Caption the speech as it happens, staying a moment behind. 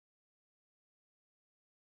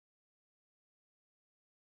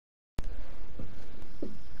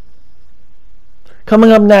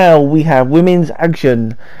Coming up now, we have women's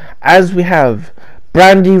action, as we have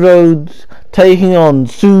Brandi Rhodes taking on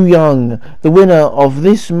Su Yung. The winner of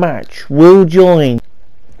this match will join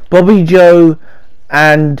Bobby Joe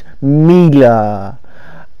and Mila,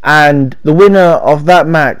 and the winner of that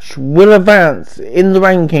match will advance in the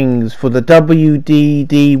rankings for the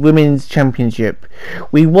WDD Women's Championship.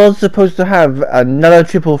 We was supposed to have another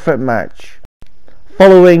triple threat match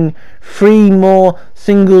following 3 more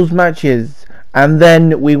singles matches, and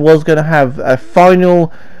then we was going to have a final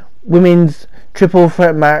women's triple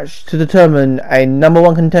threat match to determine a number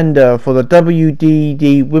 1 contender for the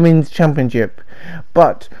WDD Women's Championship.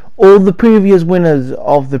 But all the previous winners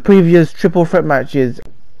of the previous triple threat matches,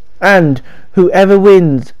 and whoever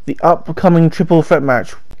wins the upcoming triple threat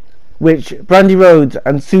match, which Brandi Rhodes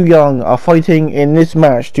and Su Yung are fighting in this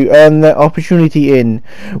match to earn their opportunity in,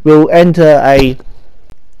 will enter a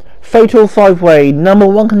fatal 5-way number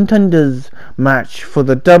 1 contenders match for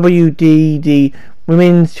the WDD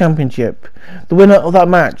Women's Championship. The winner of that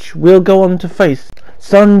match will go on to face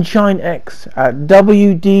Sunshine X at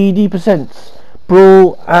WDD Presents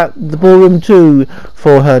Brawl at the Ballroom 2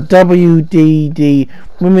 for her WDD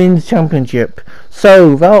Women's Championship.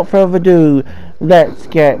 So, without further ado, let's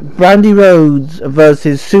get Brandi Rhodes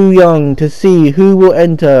versus Su Yung to see who will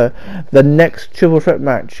enter the next triple threat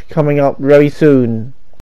match coming up very soon.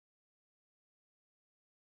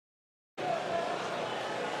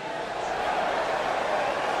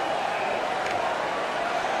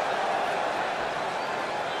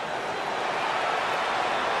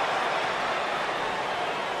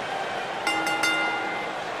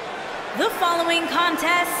 The following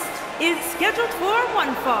contest is scheduled for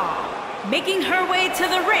one fall. Making her way to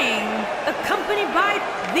the ring, accompanied by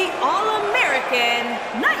the All-American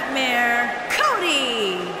Nightmare,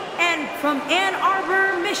 Cody. And from Ann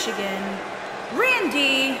Arbor, Michigan,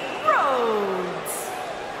 Brandi Rhodes.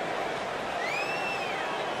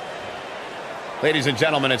 Ladies and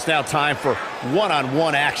gentlemen, it's now time for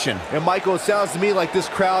one-on-one action. And Michael, it sounds to me like this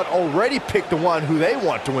crowd already picked the one who they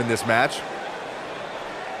want to win this match.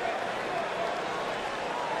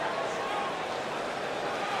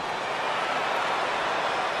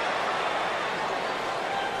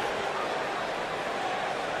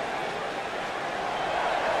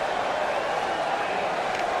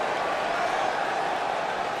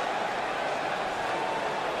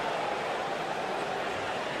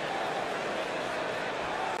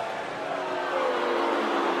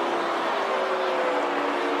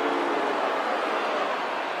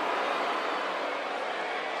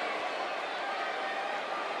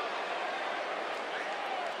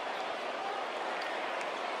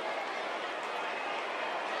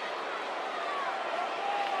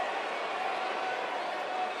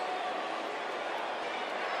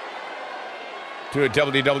 Two of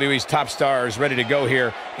WWE's top stars ready to go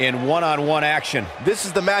here in one-on-one action. This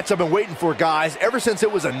is the match I've been waiting for, guys. Ever since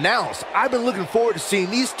it was announced, I've been looking forward to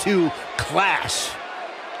seeing these two clash.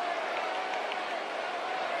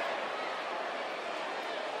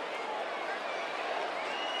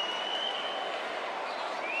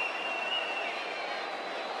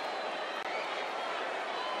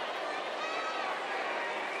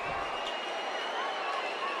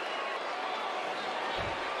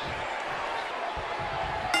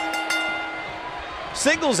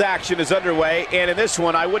 Singles action is underway, and in this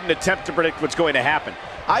one, I wouldn't attempt to predict what's going to happen.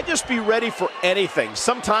 I'd just be ready for anything.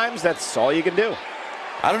 Sometimes that's all you can do.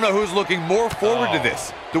 I don't know who's looking more forward to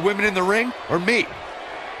this, the women in the ring or me.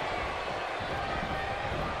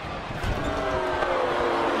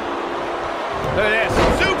 Look at this,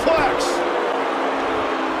 suplex!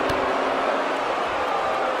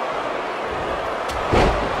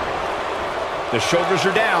 The shoulders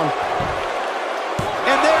are down.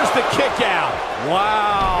 And there's the kick out.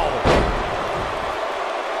 Wow.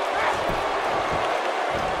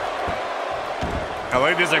 I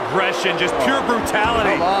like this aggression, just pure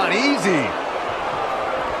brutality. Come on, easy.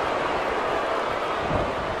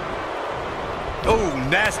 Oh,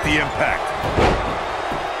 nasty impact.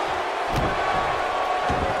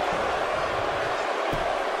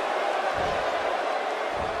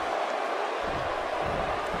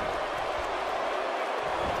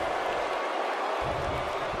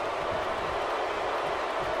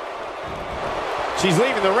 She's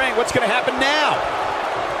leaving the ring. What's going to happen now?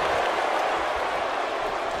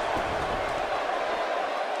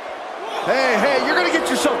 Hey, you're going to get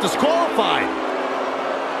yourself disqualified.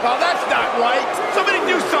 Oh, that's not right. Somebody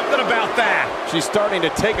do something about that. She's starting to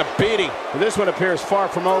take a beating. This one appears far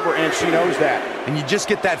from over, and she knows that. And you just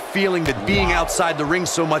get that feeling that being outside the ring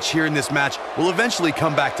so much here in this match will eventually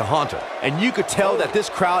come back to haunt her. And you could tell that this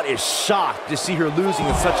crowd is shocked to see her losing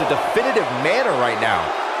in such a definitive manner right now.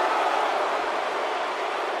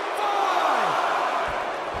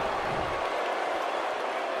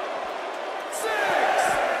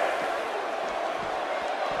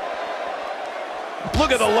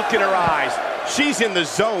 Look at the look in her eyes. She's in the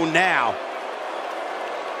zone now.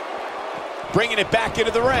 Bringing it back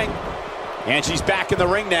into the ring. And she's back in the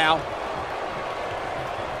ring now.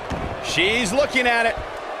 She's looking at it.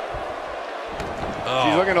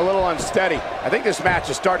 She's looking a little unsteady. I think this match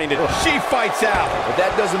is starting to... She fights out. But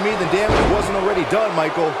that doesn't mean the damage wasn't already done,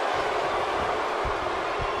 Michael.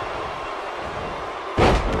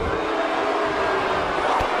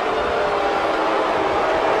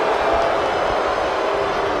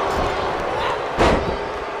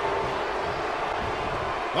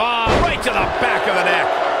 Right to the back of the neck.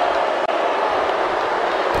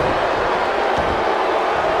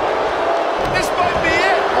 This might be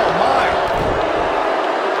it. Oh, my.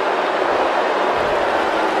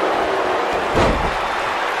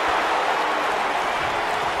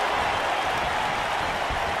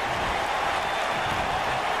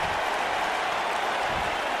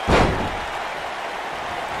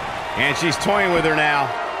 And she's toying with her now.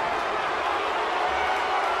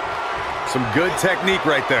 Some good technique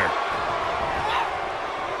right there.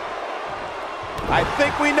 I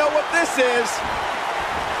think we know what this is.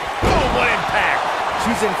 Oh, what impact.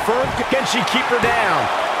 She's in firm. Can she keep her down?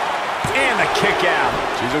 And the kick out.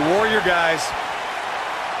 She's a warrior, guys.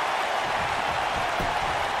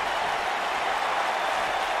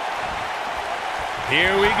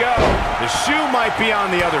 Here we go. The shoe might be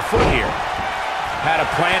on the other foot here. Had a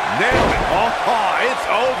plant. Nailed it. Oh, it's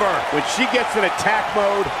over. When she gets in attack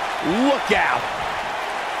mode, look out.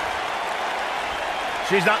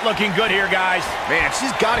 She's not looking good here, guys. Man,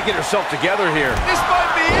 she's got to get herself together here. This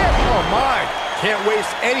might be it. Oh, my. Can't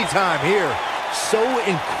waste any time here. So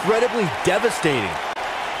incredibly devastating.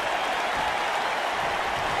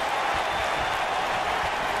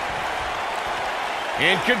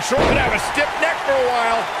 In control. Could have a stiff neck for a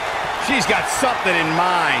while. She's got something in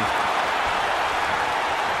mind.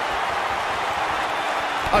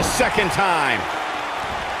 A second time.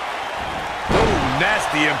 Oh,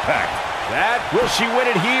 nasty impact. That, will she win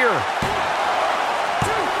it here?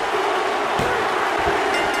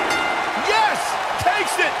 Yes!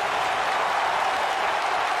 Takes it!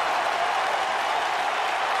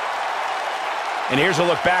 And here's a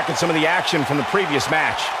look back at some of the action from the previous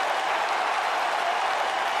match.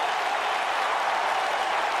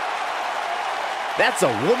 That's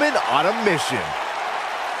a woman on a mission.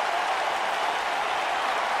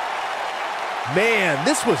 Man,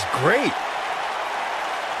 this was great.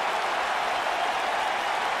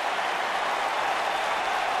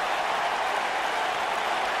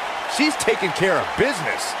 She's taking care of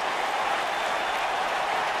business.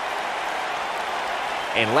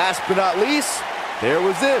 And last but not least, there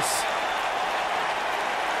was this.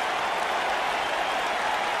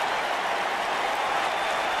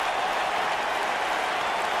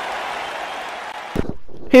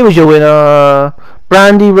 Here is your winner,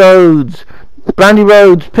 Brandi Rhodes. Brandi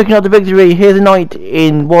Rhodes picking up the victory here tonight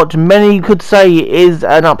in what many could say is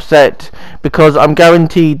an upset, because I'm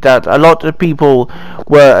guaranteed that a lot of people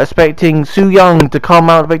were expecting Su Yung to come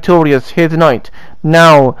out victorious here tonight.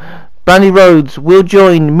 Now, Brandi Rhodes will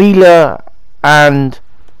join Mila and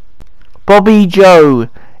Bobby Joe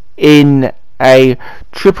in a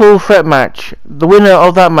triple threat match. The winner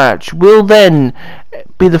of that match will then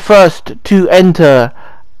be the first to enter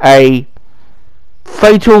a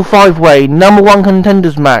fatal 5-way #1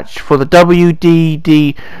 contenders match for the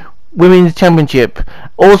WDD Women's Championship.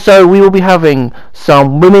 Also, we will be having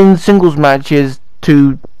some women's singles matches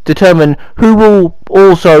to determine who will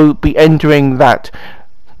also be entering that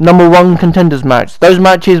 #1 contenders match. Those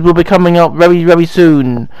matches will be coming up very, very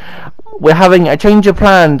soon. We're having a change of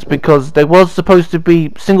plans because there was supposed to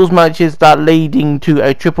be singles matches that leading to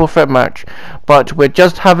a triple threat match, but we're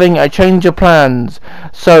just having a change of plans.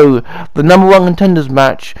 So the #1 contenders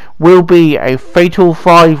match will be a fatal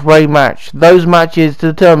 5-way match. Those matches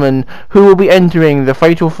to determine who will be entering the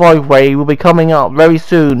fatal 5-way will be coming up very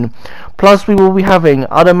soon. Plus, we will be having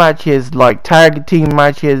other matches like tag team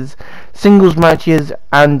matches, singles matches,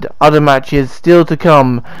 and other matches still to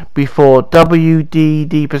come before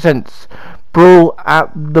WDD presents Brawl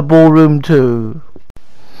at the Ballroom 2.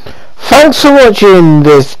 Thanks for watching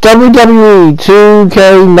this WWE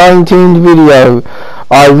 2K19 video.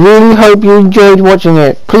 I really hope you enjoyed watching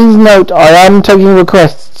it. Please note I am taking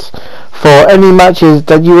requests for any matches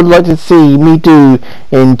that you would like to see me do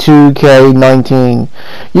in 2K19.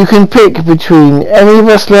 You can pick between any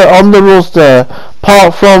wrestler on the roster.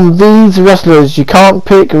 Apart from these wrestlers, you can't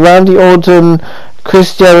pick Randy Orton,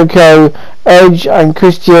 Chris Jericho, Edge and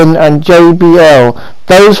Christian and JBL.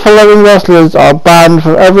 Those following wrestlers are banned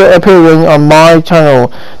from ever appearing on my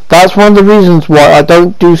channel. That's one of the reasons why I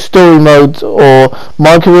don't do story modes or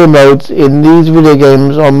my career modes in these video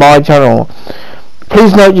games on my channel.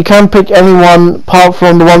 Please note you can pick anyone apart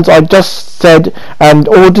from the ones I just said, and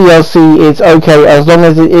all DLC is okay as long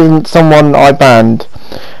as it isn't someone I banned.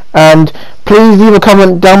 And please leave a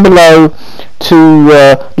comment down below to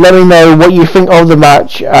let me know what you think of the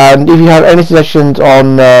match, and if you have any suggestions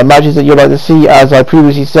on matches that you'd like to see, as I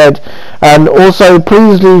previously said. And also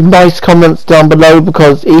please leave nice comments down below,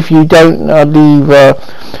 because if you don't leave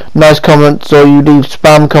nice comments or you leave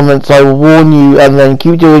spam comments, I will warn you and then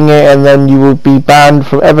keep doing it, and then you will be banned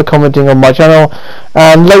from ever commenting on my channel.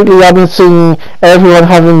 And lately I've been seeing everyone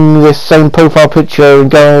having this same profile picture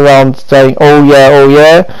and going around saying oh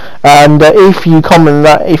yeah, and if you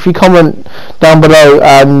comment down below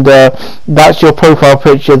and that's your profile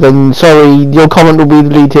picture, then sorry, your comment will be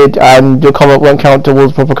deleted and your comment won't count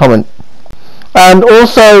towards proper comment. And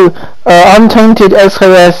also Untainted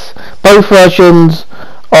SKS, both versions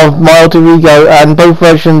of my alter ego and both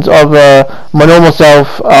versions of my normal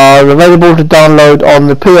self are available to download on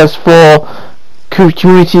the PS4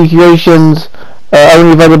 community creations,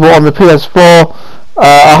 only available on the PS4.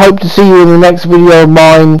 I hope to see you in the next video of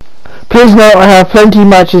mine. Please note I have plenty of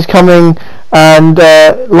matches coming, and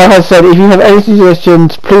like I said, if you have any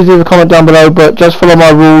suggestions, please leave a comment down below, but just follow my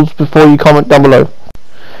rules before you comment down below.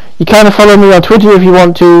 You can follow me on Twitter if you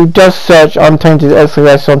want to. Just search Untainted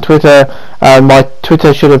SKS on Twitter and my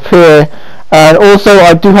Twitter should appear. And also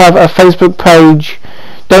I do have a Facebook page.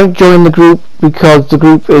 Don't join the group because the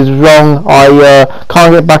group is wrong. I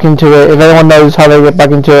can't get back into it. If anyone knows how to get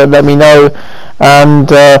back into it, let me know. And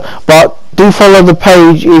but do follow the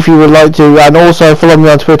page if you would like to, and also follow me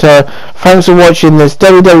on Twitter. Thanks for watching this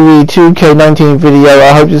WWE 2K19 video.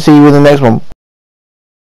 I hope to see you in the next one.